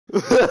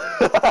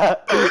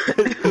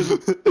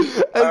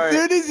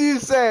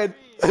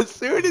As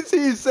soon as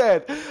you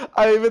said,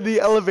 I'm in the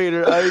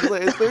elevator, I was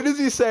like, as soon as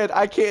you said,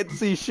 I can't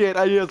see shit,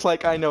 I was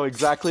like, I know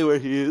exactly where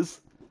he is.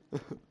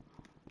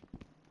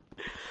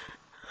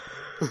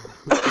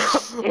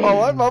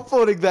 Oh, I'm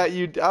uploading that,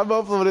 I'm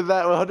uploading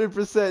that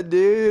 100%,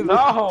 dude.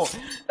 No!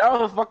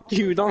 No, fuck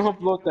you, don't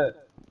upload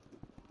that.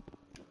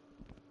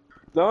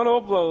 Don't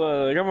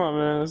upload that, come on,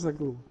 man, that's not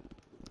cool.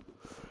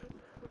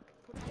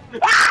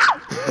 Ah!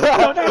 No,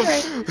 not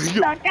great!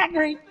 Not that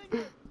great!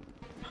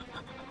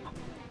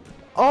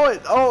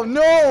 Oh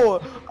no!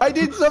 I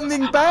did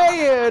something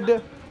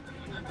bad!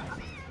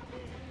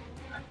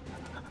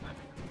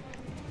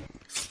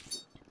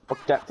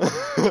 Fuck that.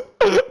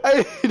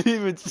 I didn't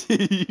even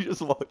see you. You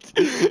just walked.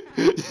 You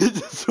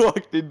just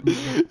walked in.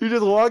 You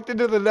just walked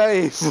into the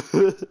knife.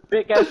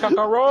 Big ass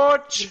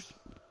cockroach!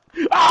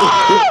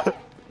 Ah!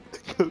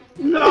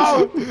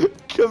 No!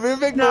 Come here,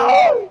 big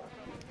No!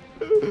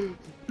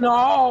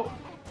 No!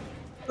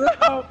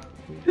 No!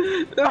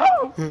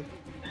 No!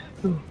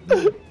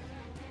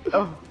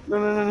 Oh, no,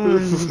 no, no,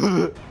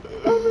 no,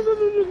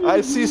 no.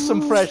 I see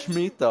some fresh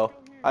meat though.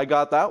 I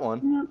got that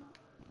one. No,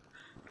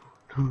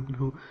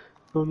 no,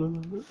 no, no,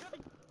 no.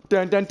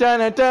 Dun dun dun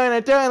dun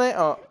dun dun.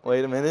 Oh,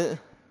 wait a minute.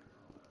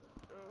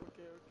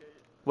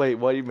 Wait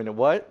a minute.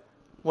 What?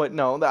 What?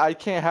 No, I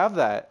can't have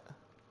that.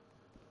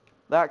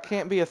 That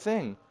can't be a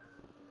thing.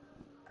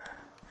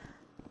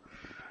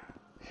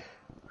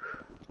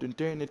 Dun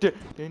dun dun dun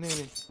dun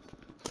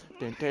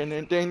dun dun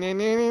dun dun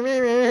dun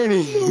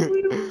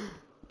dun.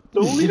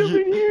 Don't lead him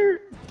in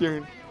here!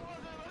 Dun.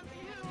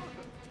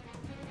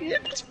 Yeah,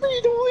 it's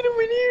free, don't lead him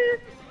in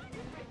here!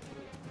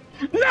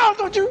 No,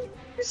 don't you!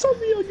 He saw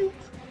me on you!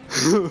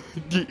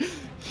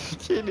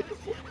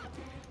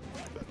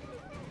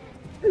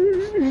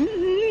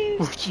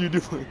 What you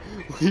doing?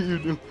 What you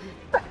doing?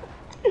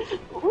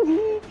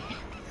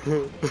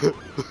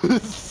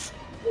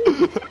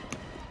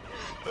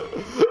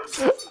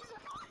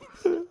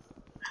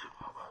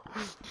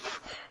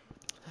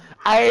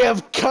 I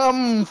have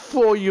come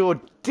for your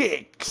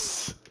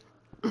dicks.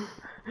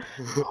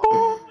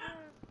 Oh,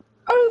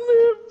 I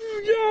live,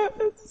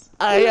 yes!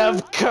 I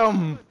have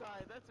come.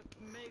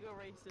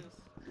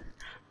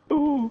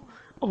 Oh,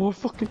 oh,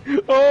 fucking,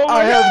 oh my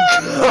I God.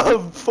 have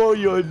come for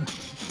your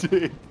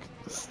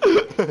dicks.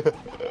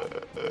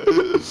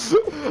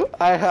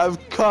 I have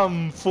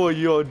come for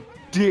your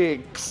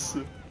dicks.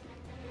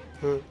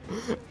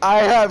 I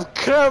have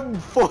come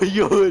for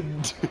your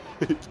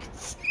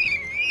dicks.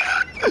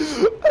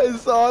 I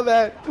saw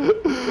that.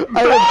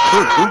 I have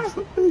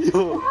come for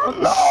your...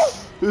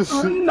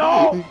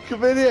 No!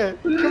 Come in here.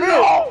 Come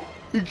No!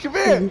 here. Come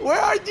here!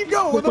 Where did you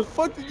go? Where the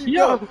fuck did you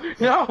go?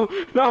 No!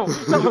 No!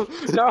 No!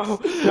 No!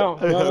 No!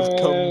 I have come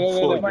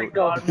for Oh my you.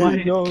 God! Why?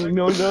 No!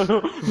 No! No! No!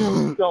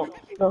 No!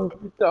 No!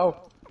 No!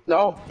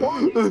 No!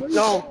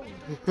 No!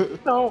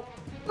 No! No!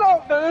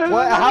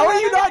 What? How are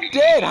you not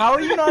dead? How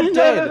are you not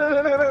dead?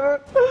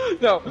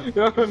 No!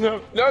 No!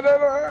 No! No!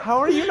 No! How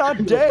are you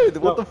not dead?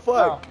 What the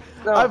fuck?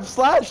 No, I've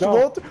slashed no,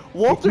 Walter.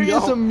 Walter is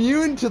no,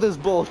 immune to this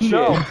bullshit.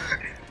 No!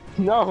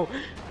 No!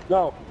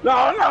 No!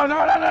 No! No!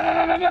 No! No!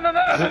 No! No! No!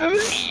 No!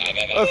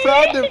 I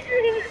found him.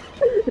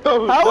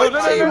 How is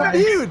she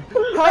immune?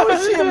 How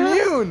is she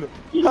immune?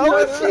 How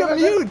is she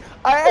immune?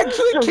 I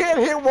actually can't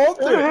hit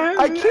Walter.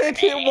 I can't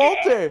hit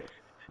Walter.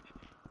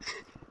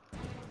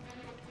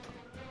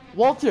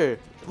 Walter,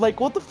 like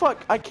what the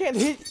fuck? I can't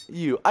hit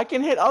you. I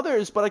can hit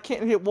others, but I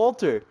can't hit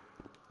Walter.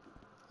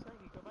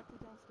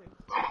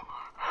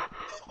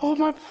 Oh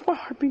my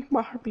heartbeat!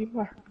 My heartbeat!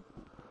 My heartbeat!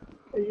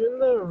 Are you in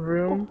the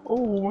room?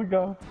 Oh my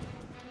God!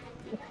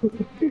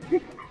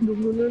 No! No!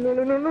 No!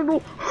 No! No! No!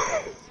 No!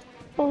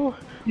 Oh!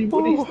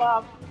 T-Boney,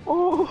 stop!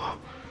 Oh!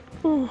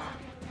 Oh!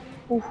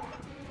 Oh!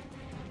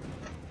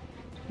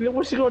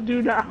 What's he gonna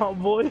do now,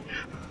 boy?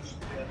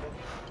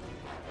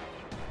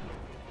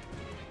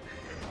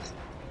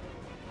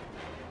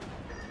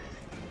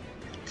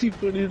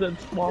 T-Boney's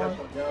at spawn.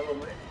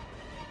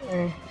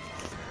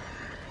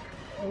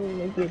 Oh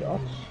my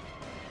gosh.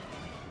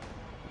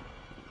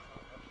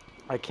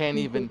 I can't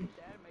even.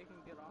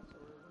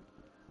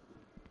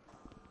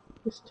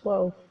 It's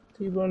 12.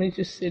 T-Boney's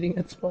just sitting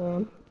at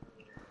spawn.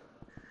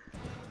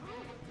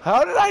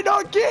 How did I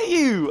not get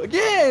you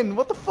again?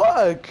 What the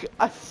fuck?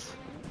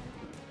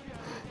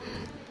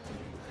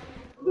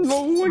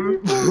 No, what are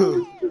you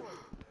doing?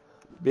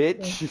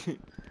 Bitch.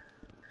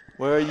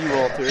 Where are you,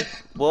 Walter?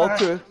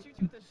 Walter.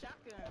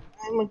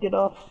 I'm gonna get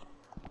off.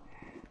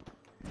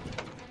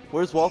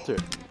 Where's Walter?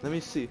 Let me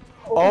see.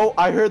 Oh,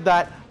 I heard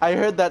that. I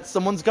heard that.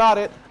 Someone's got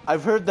it.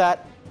 I've heard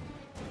that.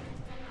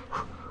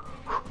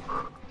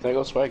 There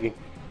goes Swaggy.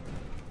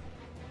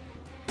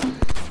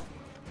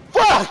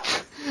 Fuck!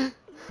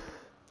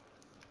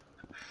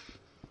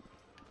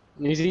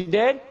 Is he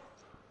dead?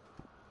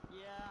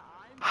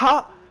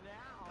 How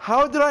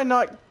did I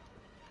not?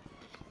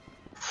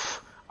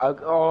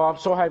 Oh, I'm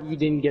so happy you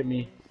didn't get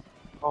me.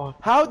 Oh,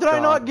 How did I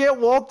God. not get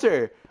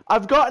Walter?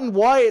 I've gotten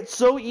Wyatt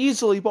so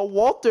easily, but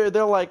Walter,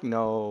 they're like,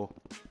 no.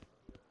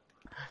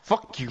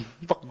 Fuck you.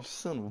 Fuck. You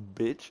son of a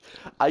bitch.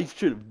 I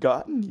should have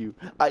gotten you.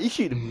 I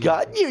should have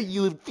gotten you,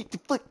 you little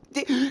 50-foot.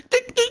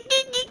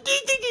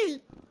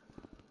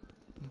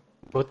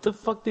 What the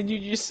fuck did you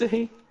just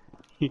say?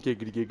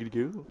 Giggity giggity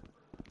goo.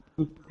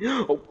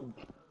 Oh.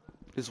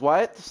 Is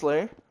Wyatt the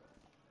Slayer?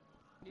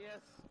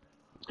 Yes.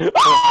 No.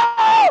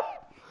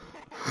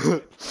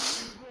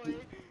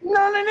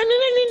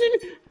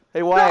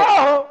 Hey Wyatt.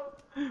 No!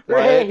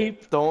 Wyatt,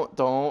 Rape. don't,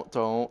 Wyatt,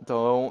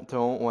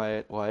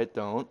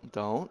 don't.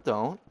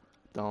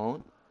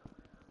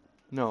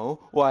 No,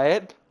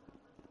 Wyatt.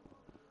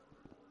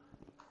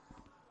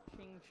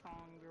 Ching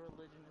Chong, your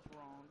religion is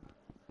wrong.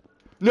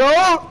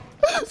 No!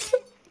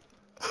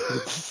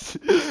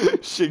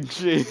 Shing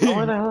shing. Oh,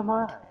 where the hell am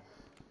I?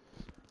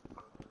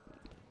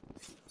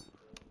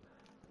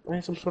 Am I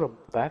in some sort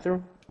of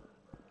bathroom?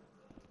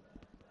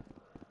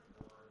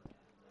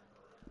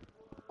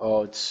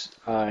 Oh, it's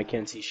I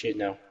can't see shit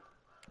now.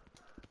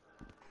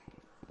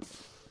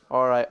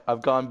 Alright,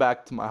 I've gone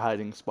back to my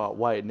hiding spot.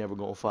 Wyatt never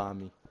gonna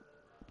find me.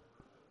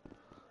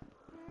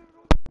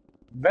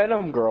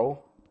 Venom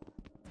girl.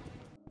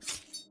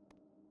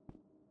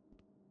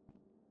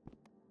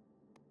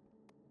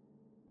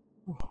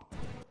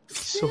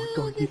 It's so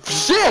darky.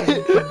 Shit!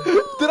 Did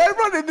I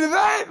run into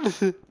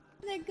that?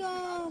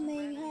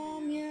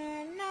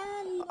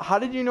 How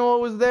did you know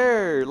it was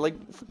there? Like,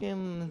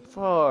 freaking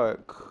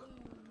fuck.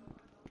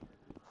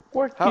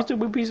 What? You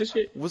stupid piece of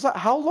shit. Was that?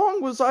 How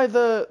long was I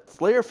the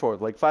Slayer for?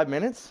 Like 5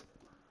 minutes?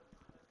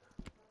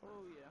 Oh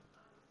yeah.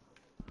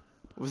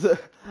 Was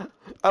it?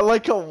 I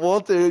like how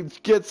Walter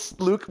gets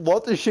Luke.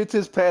 Walter shits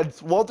his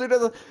pants. Walter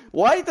doesn't.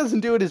 Wyatt doesn't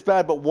do it as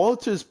bad, but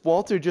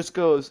Walter just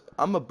goes,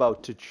 "I'm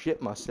about to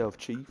shit myself,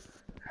 Chief."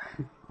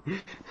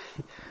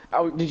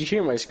 Oh, did you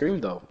hear my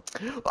scream though?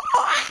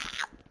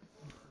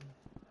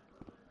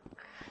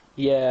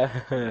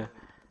 Yeah.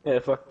 Yeah.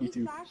 Fuck you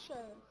too.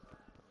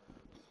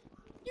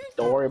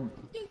 Don't worry.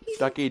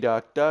 Ducky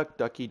duck duck,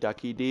 ducky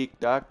ducky deek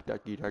duck,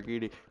 ducky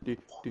ducky deek.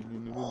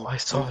 Oh, I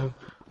saw him.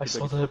 I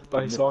saw that.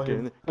 I saw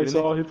him. I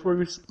saw him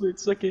for a split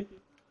second.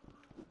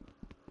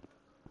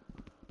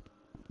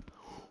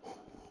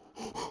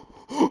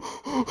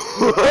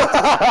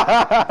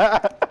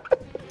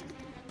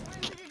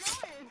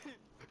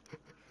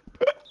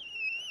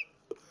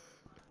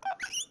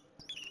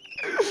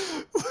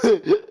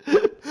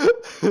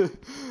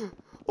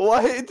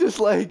 Why just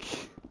like?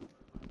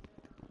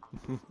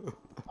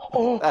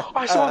 Oh,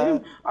 I saw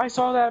him. I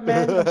saw that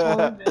man. I saw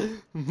that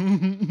man.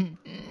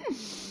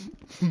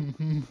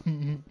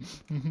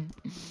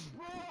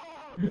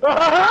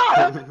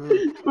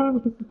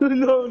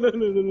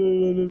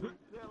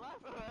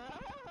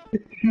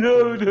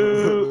 No.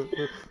 No.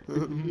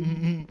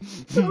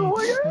 Oh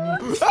my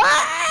god.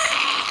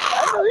 I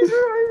know he's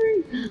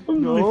driving.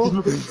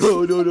 No.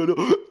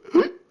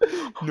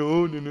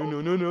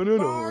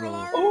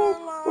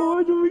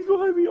 Oh, no, he's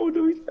behind me. Oh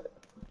no, he's.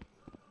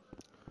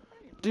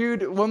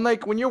 Dude,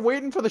 when you're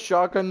waiting for the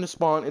shotgun to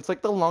spawn, it's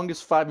like the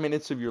longest 5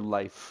 minutes of your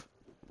life.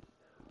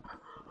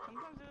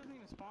 Sometimes it doesn't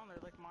even spawn there.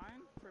 Like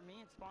mine, for me,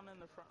 it spawned in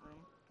the front room.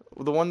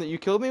 The one that you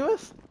killed me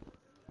with?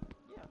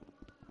 Yeah.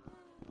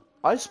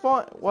 I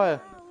spawned. Why?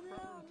 Front room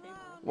table.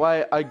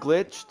 Why? I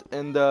glitched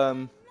and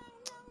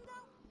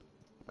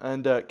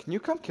can you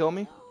come kill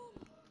me?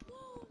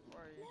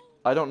 Where are you?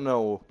 I don't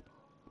know.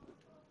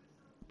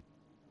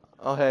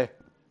 Oh hey.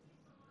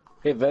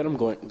 Hey, Venom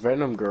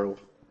girl.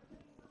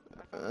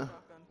 Uh,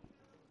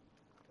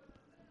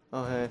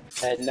 oh hey.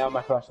 And now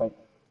my flashlight.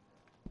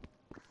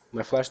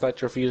 My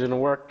flashlight's refusing to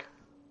work.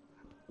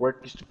 Work,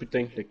 you stupid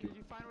thing. Thank you. Did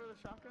you find where the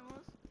shotgun was?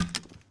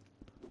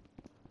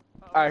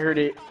 I heard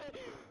it.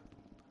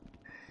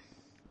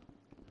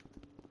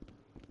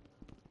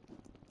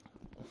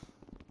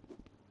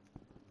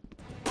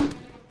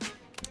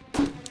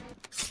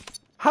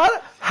 How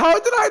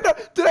did I know?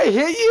 Did I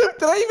hit you?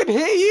 Did I even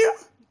hit you?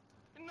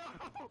 No.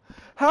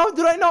 How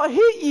did I not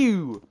hit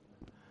you?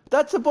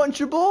 That's a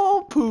bunch of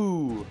ball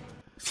poo.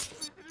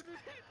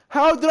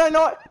 How did I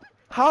not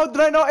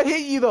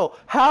hit you though?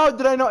 How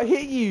did I not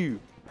hit you?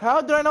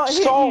 How did I not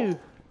hit you?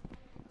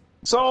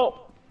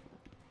 Salt.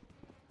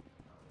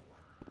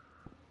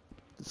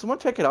 Did someone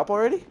pick it up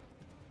already?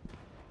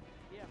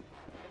 Yeah.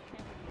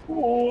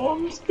 Oh,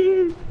 I'm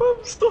scared.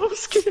 I'm so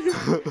scared.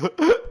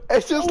 I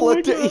just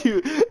looked at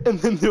you and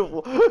then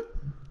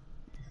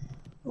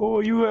Oh,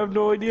 you have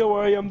no idea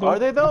where I am though. Are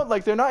they though?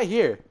 Like they're not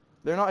here.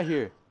 They're not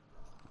here.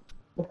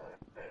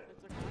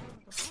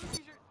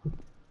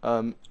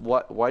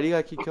 Why do you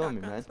gotta keep killing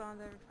me, man?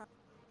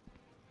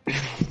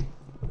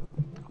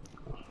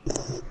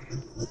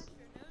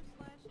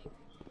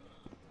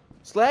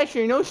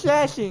 Slasher, no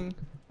slashing.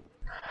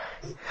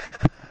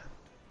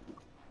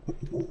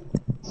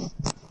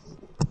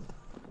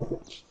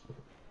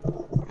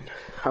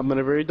 I'm in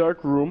a very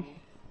dark room.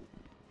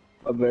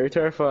 I'm very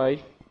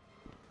terrified.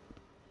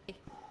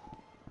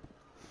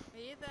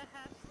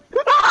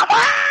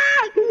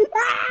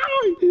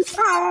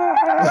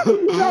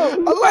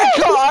 I like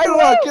how I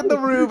walk in the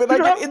room and I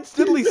get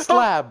instantly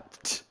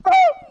slapped.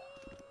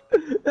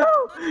 No!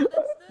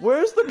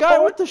 Where's the guy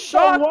with the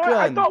shotgun?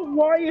 I thought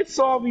Wyatt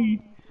saw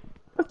me.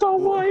 I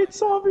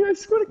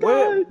swear to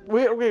God.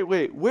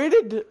 Wait. Where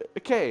did?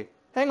 Okay,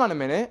 hang on a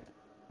minute.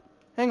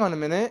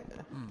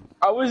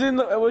 I was in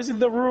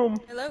the room.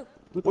 Hello.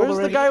 Where's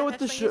the guy with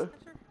the Hashtag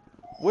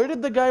Where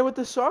did the guy with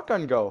the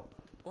shotgun go?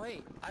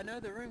 Wait, I know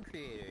the room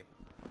creator.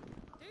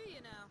 Do you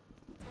now?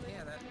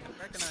 Yeah, that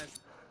I recognize.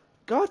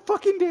 God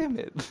fucking damn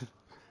it!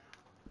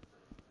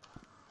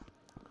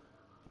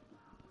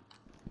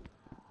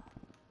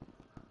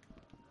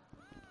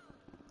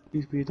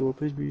 Please be a door.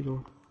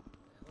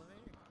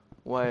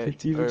 Why,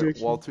 Effective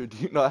ejection. Walter? Do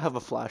you not have a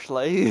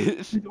flashlight?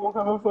 You don't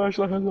have a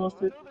flashlight. I lost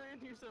I it. know they're in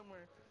here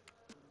somewhere.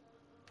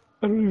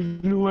 I don't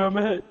even know where I'm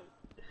at.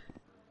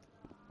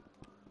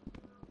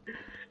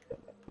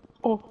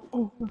 Oh.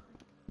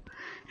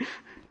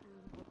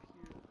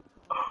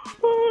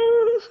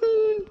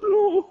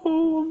 No,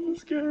 I'm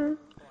scared.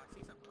 Oh, I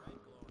see something red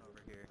glowing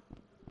over here.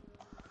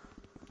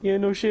 Yeah,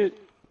 no shit.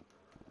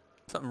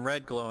 Something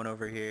red glowing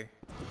over here.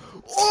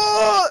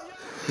 Oh!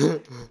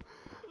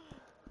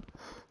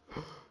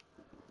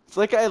 It's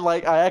like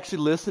I actually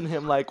listened to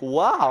him like,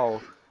 wow,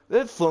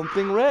 that's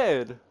something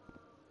red.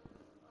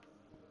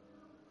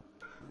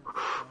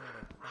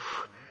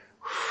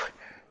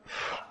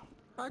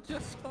 I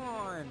just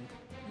spawned.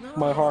 No.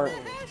 My heart.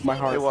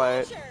 Hey,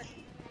 Wyatt.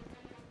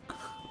 I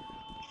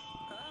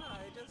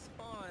just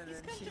spawned, and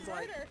she's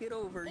like, get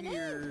over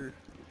here.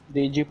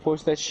 Did you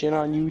post that shit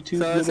on YouTube,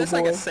 So is little this boy?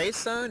 like a safe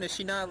zone? Is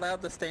she not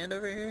allowed to stand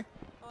over here?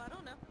 Oh, I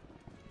don't know.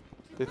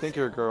 They think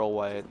you're a girl,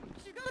 Wyatt.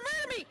 She's gonna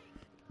murder me!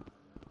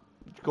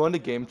 Go into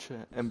game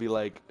chat and be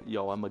like,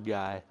 yo, I'm a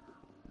guy.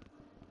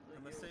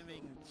 I'm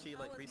assuming she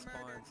like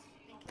respawns.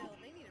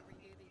 They need to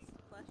redo these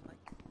flashlights.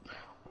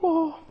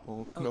 Oh,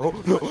 Oh, no.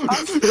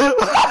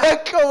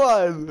 Come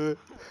on!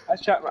 I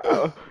shot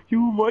my. You,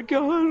 my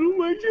God! Oh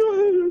my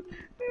God!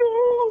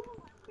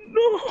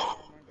 No!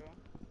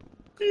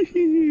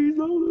 Please,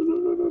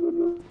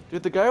 no!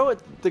 Dude, the guy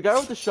with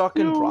the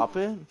shotgun No. drop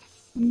it?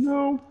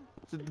 No!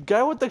 Did the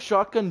guy with the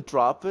shotgun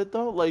drop it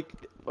though? Like,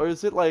 or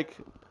is it like?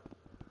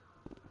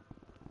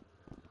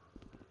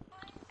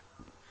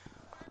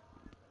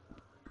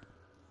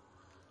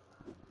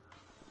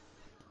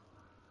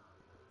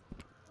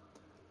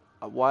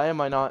 Why am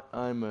I not?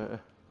 I'm a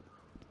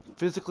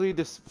physically,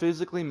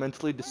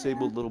 mentally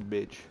disabled little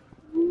bitch.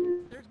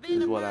 There's been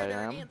Is a what I murder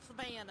am. in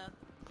Savannah.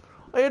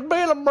 It's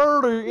been a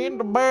murder in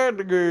the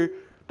Badger.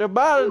 The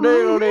Badger.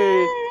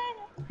 Spawning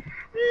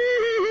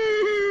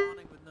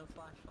with no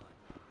flashlight.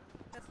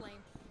 That's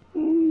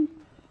lame.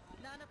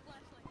 Not a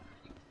flashlight.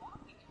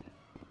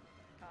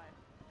 Hi.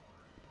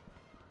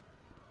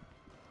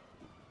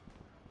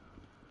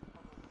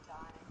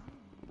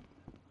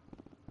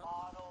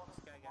 This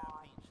guy got a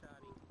paint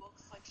shoddy.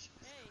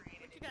 Hey,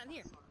 what you got in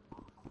here?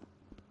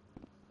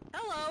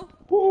 Hello!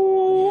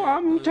 Oh,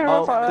 I'm Oh,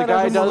 terrified. the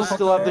guy of does motherfucker.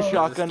 still have the This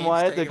shotgun, game's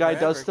Wyatt. The taking guy does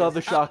forever, still have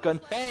the 'cause-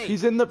 shotgun. Hey,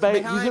 He's in the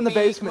behind me,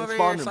 basement come over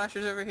spawn here, room.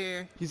 Slashers over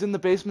here. He's in the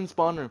basement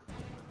spawn room.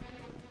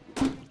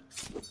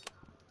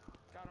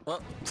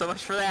 Well, so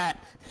much for that.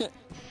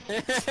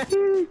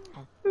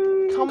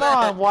 Come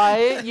on,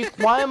 Wyatt.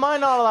 Why am I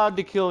not allowed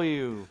to kill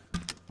you?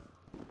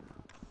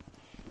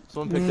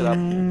 Someone picked it up.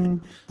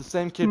 The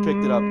same kid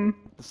picked it up.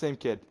 The same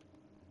kid.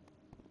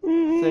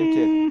 Same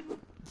kid.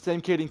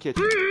 Same kid in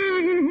kitchen.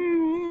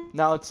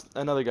 Now it's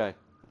another guy.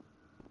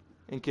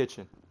 In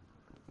kitchen.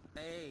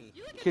 Hey.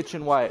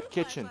 Kitchen Wyatt.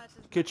 Kitchen.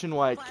 Kitchen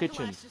Wyatt.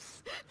 Kitchen.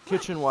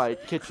 Kitchen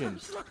Wyatt. Kitchen.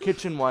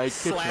 Kitchen Wyatt.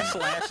 Kitchen. Slash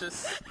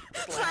lashes.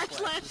 Flash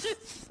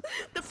lashes!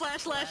 The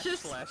flash lashes!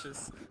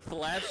 Slashes.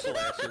 Flash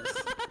slashes.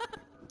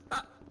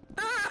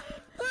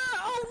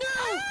 Oh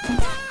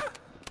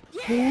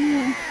no!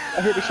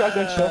 I heard a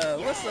shotgun shot.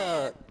 What's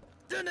up?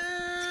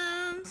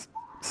 Dun-dun!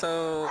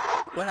 So,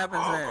 what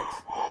happens next?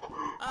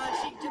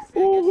 She just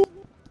nope.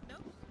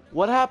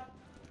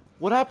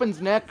 What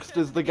happens next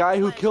is the guy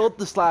who killed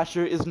the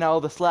slasher is now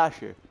the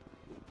slasher.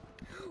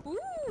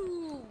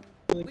 Ooh!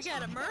 We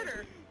got a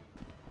murder.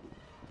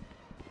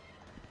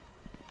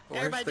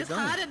 Where's Everybody the just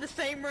gun? hide in the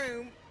same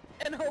room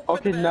and hope for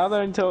Okay, the now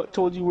best. that I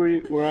told you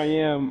where I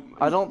am,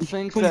 I don't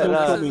think Please that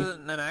don't kill This me.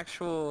 isn't an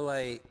actual,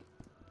 like,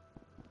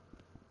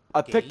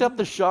 I picked up the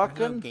There's no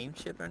shotgun. game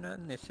ship or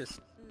nothing, it's just...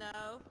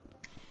 No.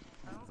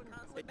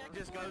 Constantly back and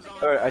just forth goes again.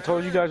 on. Alright, I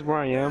told you guys where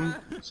I am,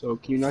 so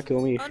can you not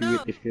kill me Oh, no.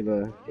 if you're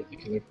the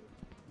killer?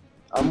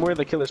 I'm where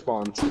the killer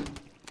spawns.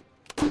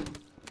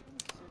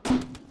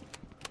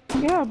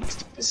 Yeah, I'm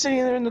sitting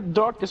there in the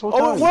dark this whole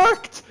time. Oh, it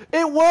worked!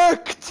 It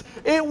worked!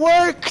 It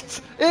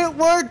worked! It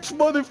worked,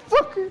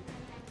 motherfucker!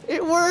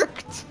 It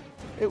worked!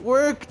 It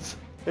worked!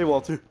 Hey,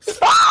 Walter.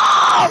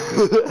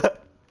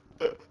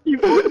 You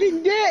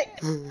fucking dick!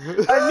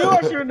 I knew I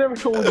should have never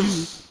told you.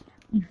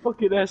 You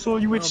fucking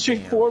asshole! You went Oh,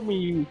 straight damn. for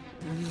me.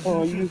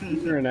 Oh,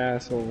 you're an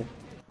asshole.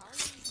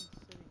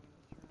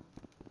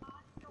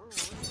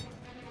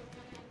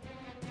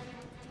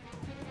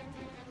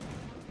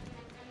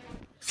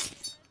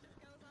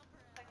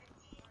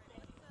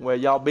 Where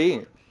y'all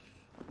been?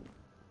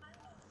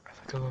 I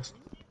think I lost.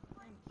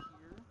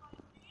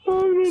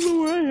 Oh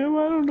know where I am.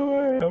 I don't know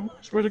where I am.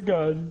 I swear to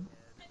God.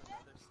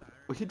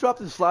 Well, he dropped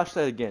his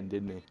flashlight again,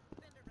 didn't he?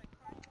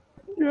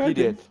 Yeah, He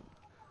did.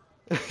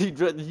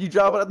 You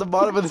drop it at the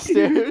bottom of the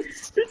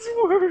stairs? It's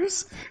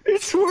worse.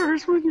 It's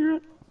worse when you're.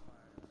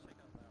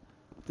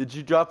 Did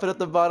you drop it at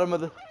the bottom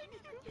of the...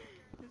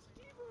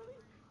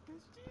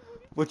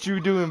 What you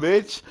doing,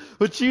 bitch?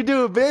 What you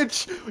doing,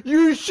 bitch?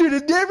 You should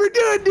have never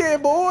done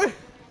that, boy!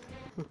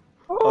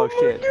 Oh,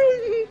 shit.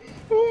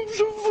 I'm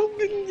so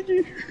fucking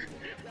scared.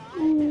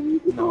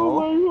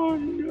 No. Oh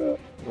my God.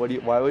 What do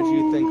you, why would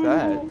you think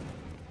that?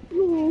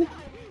 No.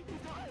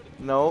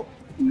 No.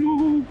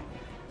 No.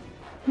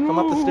 Come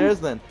up the stairs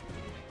then.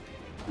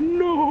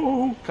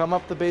 No. Come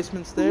up the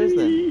basement stairs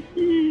then.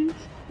 Please.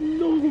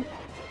 No.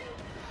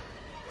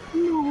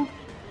 No.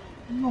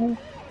 No.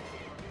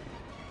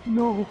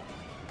 No.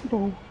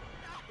 No.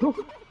 No.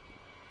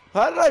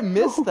 How did I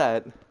miss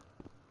that?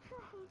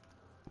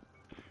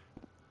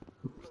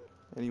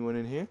 Anyone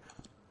in here?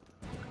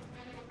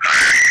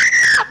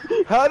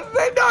 How did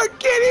I not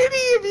get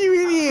any of you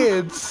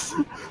idiots?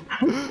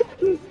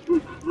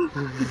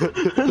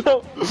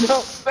 No.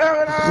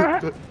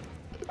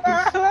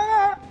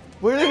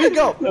 Where did he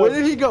go? Where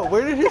did he go?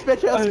 Where did his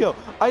bitch ass go?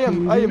 I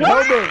am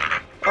hellbent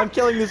on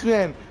killing this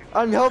man.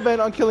 I'm hellbent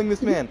on killing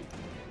this man.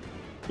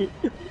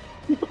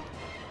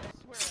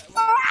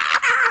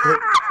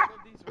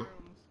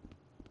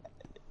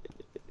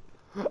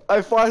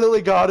 I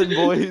finally got him,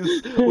 boys.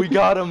 We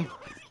got him.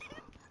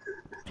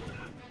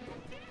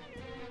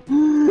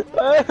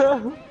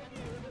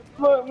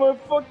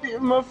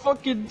 my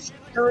fucking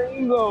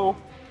scream though.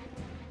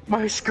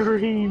 My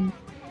scream.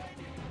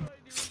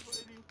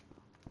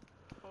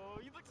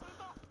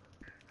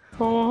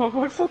 Oh,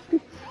 my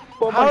fucking.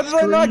 Oh, How my did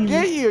I not scream.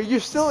 get you? You're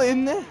still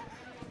in there?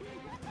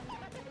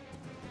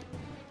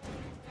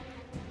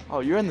 Oh,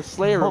 you're in the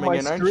Slayer room my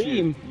again, aren't you?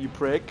 scream. You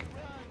prick.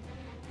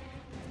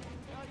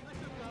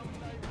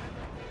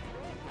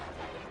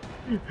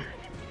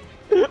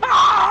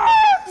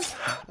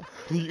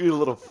 You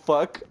little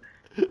fuck.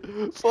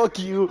 Fuck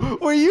you.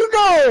 Where you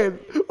going?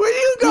 Where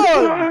you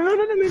going?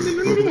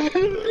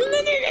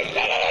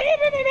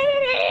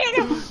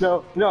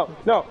 No.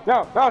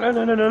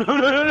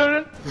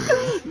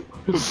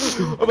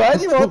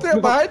 Behind you, Walter.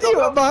 Behind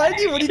you. Behind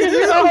you. What are you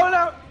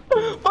gonna do?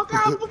 No. Fuck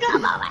off.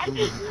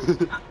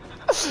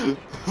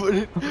 Where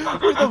the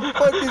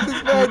fuck is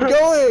this man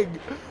going?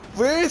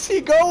 Where is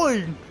he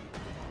going?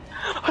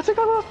 I think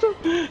I lost him.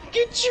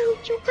 Get you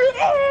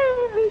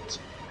bitch.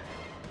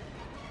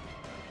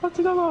 I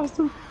think I lost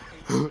him.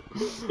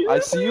 I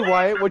see you,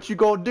 Wyatt. What you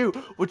gonna do?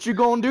 What you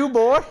gonna do,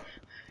 boy?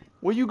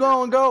 Where you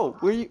gonna go?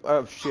 Where you?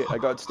 Oh shit! I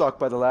got stuck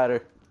by the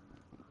ladder.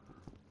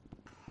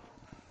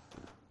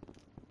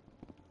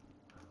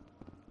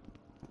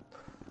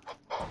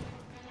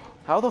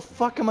 How the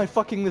fuck am I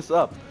fucking this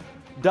up?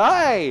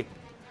 Die!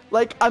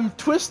 Like I'm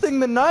twisting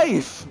the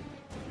knife.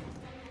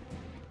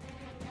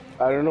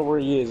 I don't know where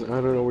he is.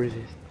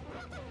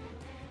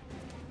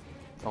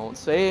 Don't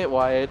say it,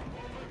 Wyatt.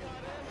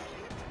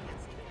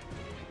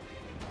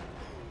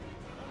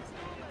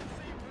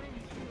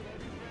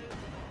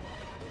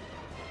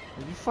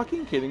 Are you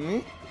fucking kidding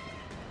me?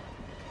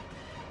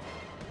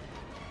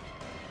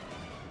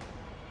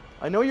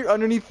 I know you're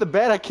underneath the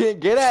bed. I can't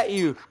get at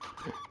you.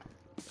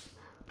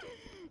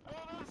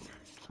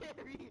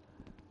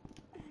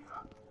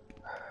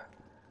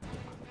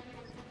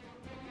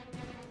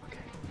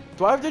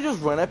 Do I have to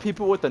just run at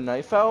people with the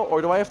knife out,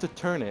 or do I have to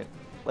turn it?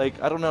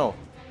 Like, I don't know.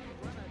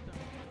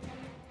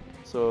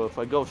 So if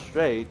I go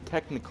straight,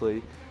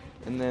 technically,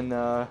 and then,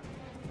 I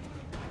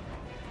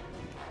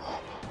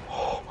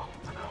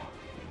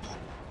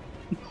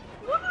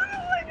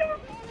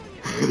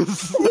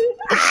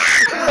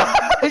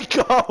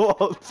got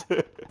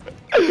Walter.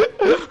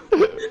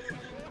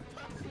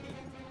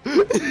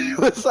 He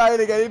was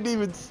hiding. I didn't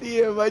even see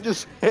him. I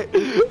just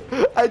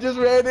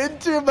ran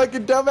into him like a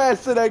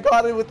dumbass, and I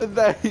got him with the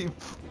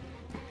knife.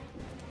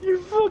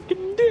 You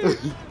fucking did.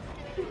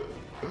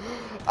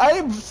 I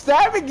am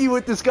stabbing you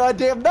with this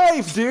goddamn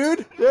knife,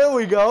 dude. There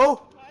we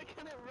go.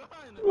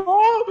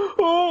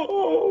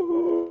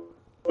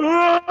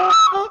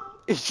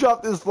 He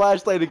dropped his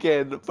flashlight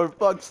again. For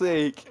fuck's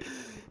sake.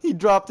 He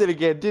dropped it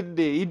again, didn't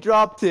he? He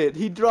dropped it.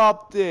 He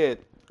dropped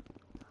it.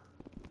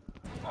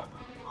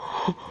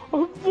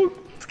 I'm fucking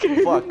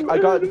scared. Fuck, I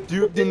got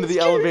duped into the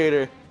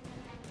elevator.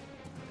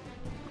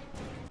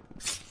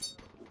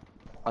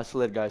 I just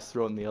let guys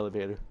throw in the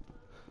elevator.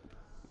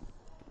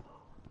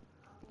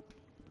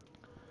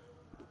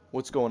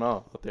 What's going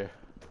on up there?